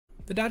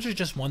The Dodgers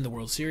just won the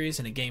World Series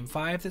in a Game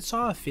 5 that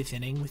saw a 5th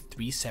inning with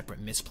 3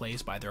 separate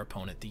misplays by their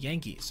opponent, the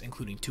Yankees,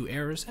 including 2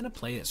 errors and a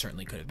play that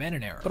certainly could have been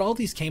an error. But all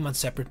these came on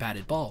separate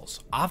batted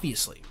balls,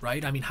 obviously,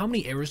 right? I mean, how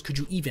many errors could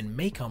you even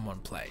make on one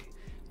play?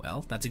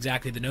 Well, that's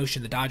exactly the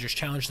notion the Dodgers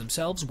challenged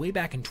themselves way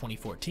back in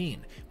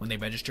 2014, when they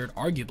registered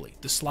arguably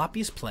the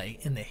sloppiest play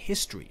in the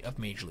history of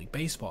Major League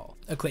Baseball.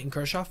 A Clayton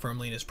Kershaw,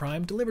 firmly in his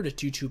prime, delivered a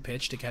 2-2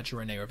 pitch to catcher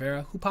Rene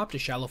Rivera, who popped a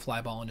shallow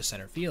fly ball into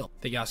center field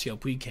that Yasiel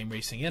Puig came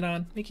racing in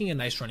on, making a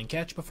nice running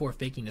catch before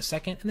faking a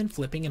second and then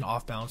flipping an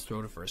off-balance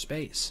throw to first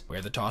base,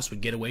 where the toss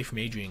would get away from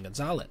Adrian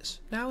Gonzalez.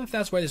 Now, if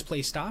that's where this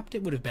play stopped,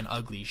 it would have been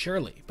ugly,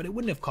 surely, but it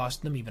wouldn't have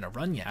cost them even a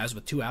run yet, as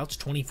with 2 outs,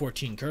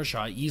 2014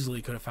 Kershaw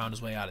easily could have found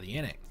his way out of the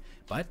inning.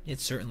 But it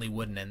certainly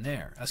wouldn't end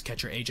there, as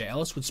catcher AJ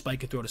Ellis would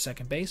spike a throw to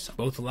second base,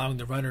 both allowing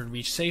the runner to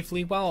reach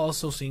safely while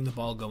also seeing the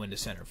ball go into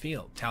center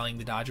field, tallying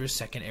the Dodgers'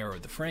 second error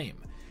of the frame.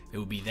 It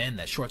would be then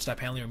that shortstop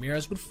Hanley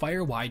Ramirez would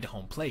fire wide to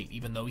home plate,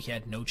 even though he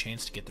had no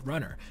chance to get the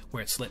runner,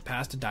 where it slipped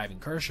past a diving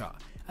Kershaw.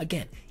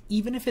 Again,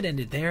 even if it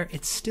ended there,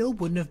 it still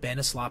wouldn't have been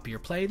a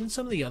sloppier play than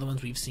some of the other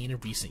ones we've seen in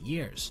recent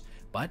years.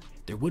 But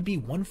there would be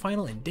one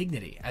final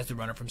indignity, as the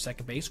runner from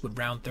second base would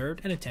round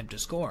third and attempt to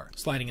score,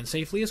 sliding in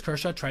safely as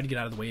Kershaw tried to get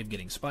out of the way of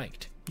getting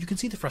spiked. You can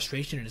see the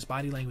frustration in his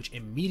body language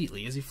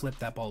immediately as he flipped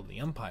that ball to the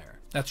umpire.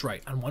 That's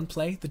right, on one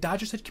play, the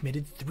Dodgers had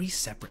committed 3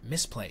 separate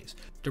misplays,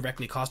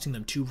 directly costing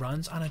them 2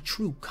 runs on a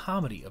true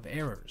comedy of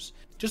errors.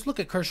 Just look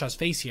at Kershaw's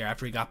face here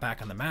after he got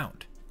back on the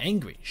mound.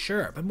 Angry,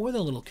 sure, but more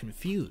than a little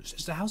confused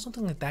as to how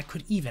something like that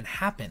could even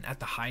happen at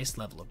the highest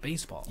level of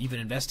baseball. Even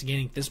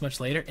investigating this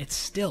much later, it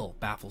still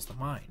baffles the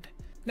mind.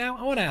 Now,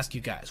 I want to ask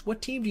you guys,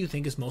 what team do you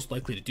think is most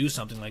likely to do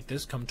something like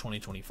this come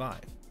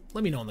 2025?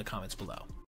 Let me know in the comments below.